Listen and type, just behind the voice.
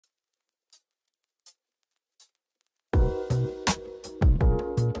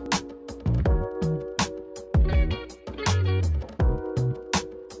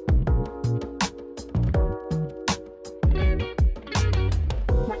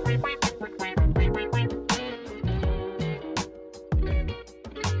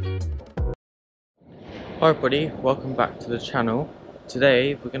Hi everybody, welcome back to the channel.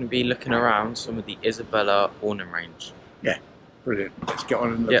 Today we're going to be looking around some of the Isabella awning range. Yeah, brilliant. Let's get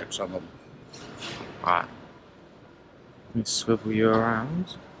on and look at some of them. Right, let me swivel you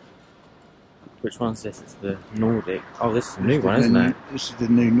around. Which one's this? It's the Nordic. Oh, this is a new one, isn't it? This is the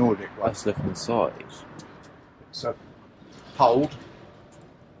new Nordic one. Let's look inside. It's polled.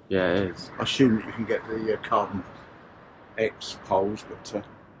 Yeah, it is. I assume that you can get the Caravan X poles, but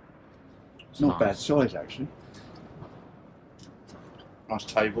it's not bad size actually. Nice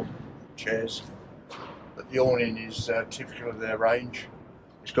table, chairs. But the awning is typical of their range.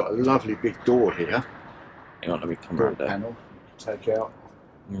 It's got a lovely big door here. Hang on, let me come Door around there. panel you can take out.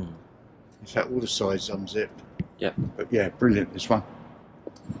 In fact, all the sides unzip. Yep. But yeah, brilliant this one.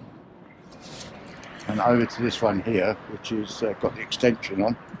 And over to this one here, which has got the extension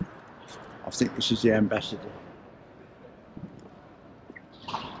on. I think this is the Ambassador.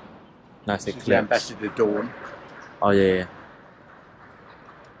 Nice, This is the Ambassador Dawn. Oh yeah.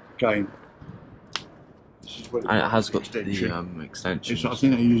 Again, this is what And it has got extension. the extension. I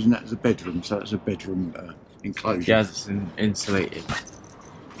think they're using that as a bedroom, so it's a bedroom enclosure. Yeah, it's insulated.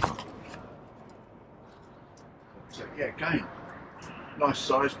 So yeah, again, nice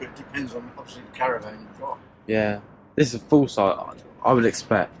size, but it depends on obviously the caravan you've got. Yeah, this is full size. I would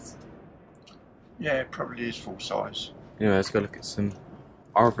expect. Yeah, it probably is full size. Anyway, let's go look at some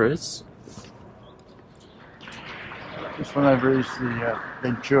others. This one over is the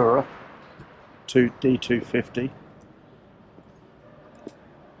Ventura D250.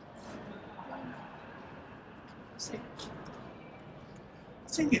 I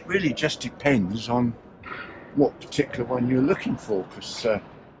think it really just depends on what particular one you're looking for, because they're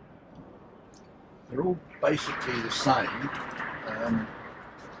all basically the same.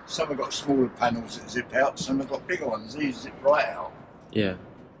 Some have got smaller panels that zip out, some have got bigger ones. These zip right out. Yeah.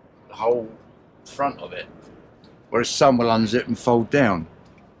 The whole front of it. Whereas some will unzip and fold down.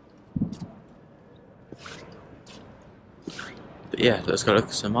 But yeah, let's go look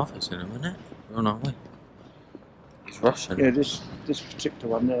at some others in a minute. We're on our way. It's Russian. Yeah, this particular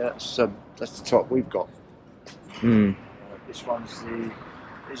one there, that's the top we've got. This one's the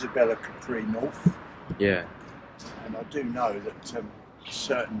Isabella Capri North. Yeah. And I do know that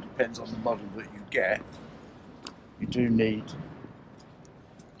certain depends on the model that you get. You do need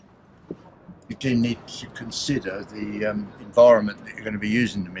to consider the environment that you're going to be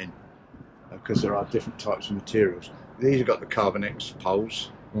using them in, because there are different types of materials. These have got the Caravan X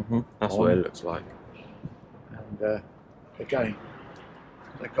poles. That's what it looks like. And again,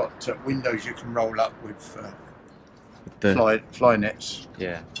 they've got windows you can roll up with fly nets.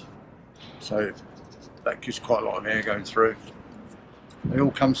 Yeah. So that gives quite a lot of air going through. They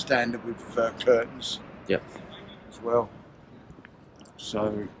all come standard with curtains. Yep. As well.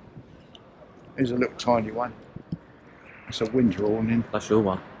 So here's a little tiny one. It's a winter awning. That's your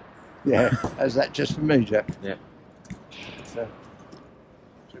one. Yeah. Is that just for me, Jack? Yeah. So,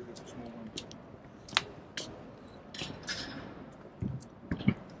 two little small ones.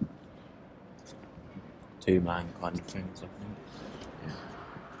 Two-man kind of things, I think. Yeah.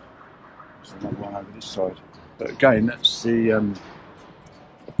 There's another one over this side. But again, that's the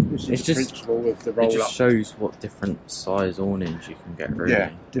this is the principle of the roll up. It just shows what different size awnings you can get, really.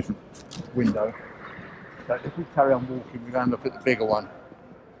 Yeah, different window. So if we carry on walking, we're going to look at the bigger one.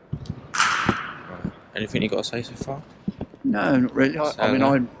 Right. Anything you got to say so far? No, not really. I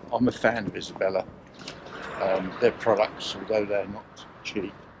mean, I'm a fan of Isabella. Their products, although they're not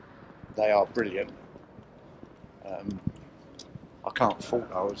cheap, they are brilliant. I can't fault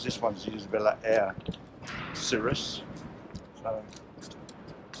those. This one's the Isabella Air Cirrus. So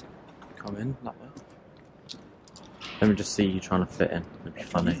come in that way. Let me just see you trying to fit in. It'd be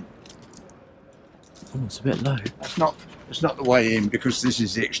funny. Oh, it's a bit low. It's not the way in, because this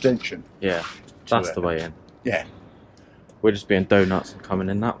is the extension. Yeah, that's the way in. Yeah. We're just being donuts and coming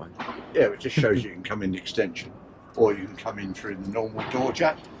in that way. Yeah, it just shows you can come in the extension, or you can come in through the normal door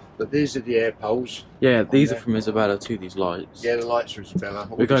jack. But these are the air poles. Yeah, these are from Isabella too, these lights. Yeah, the lights are Isabella.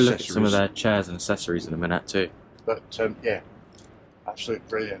 We're going to look at some of their chairs and accessories in a minute too. But yeah, absolutely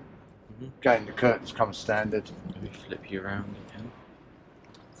brilliant. Again, the curtains come standard. Let me flip you around again.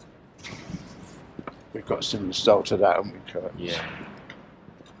 We've got a similar style to that, haven't we, curtains? Yeah.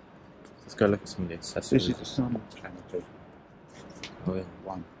 Let's go look at some of the accessories. This is the sun canopy. Oh yeah.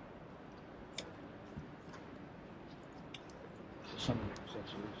 One. Some of the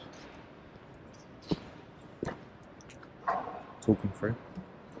accessories. Talking through.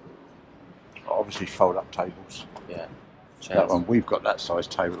 Obviously fold up tables. Yeah. Chairs. That one, we've got that size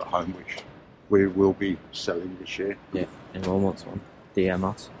table at home, which we will be selling this year. Yeah. Anyone wants one? DM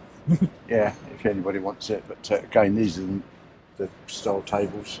us. Yeah, if anybody wants it. But again, these are the style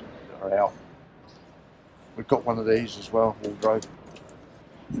tables that are out. We've got one of these as well, wardrobe.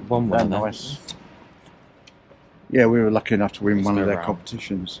 One They're of them. nice. Yeah, we were lucky enough to win Let's one go of their round.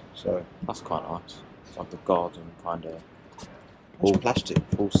 competitions. So That's quite nice. It's like a garden kind of it's plastic.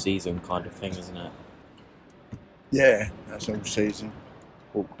 all season kind of thing, isn't it? Yeah, that's all season.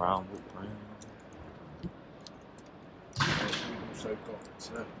 Walk round, walk round. We've also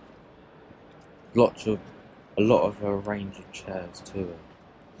got A lot of a range of chairs too.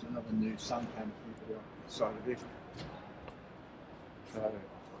 there's another new sun canopy for the side of it. So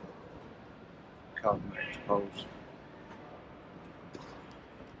carbon poles.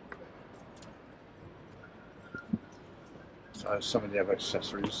 So some of the other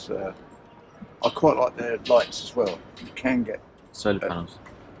accessories. I quite like their lights as well. You can get Solar panels.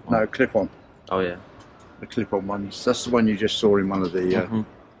 no clip-on. Oh yeah. The clip-on ones. That's the one you just saw in one of the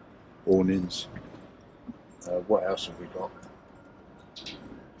awnings. What else have we got?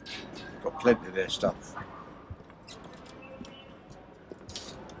 Got plenty of their stuff.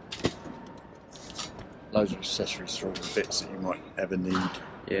 Loads of accessories for all the bits that you might ever need.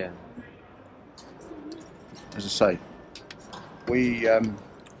 Yeah. As I say, we,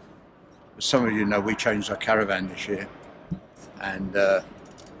 some of you know, we changed our caravan this year, and the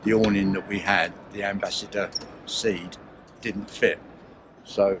awning that we had, the Ambassador Seed, didn't fit.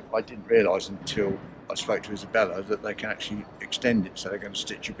 So I didn't realise until I spoke to Isabella that they can actually extend it, so they're going to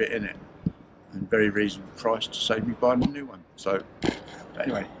stitch a bit in it, and very reasonable price to save me buying a new one. So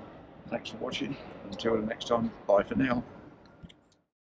anyway, thanks for watching. Until the next time, bye for now.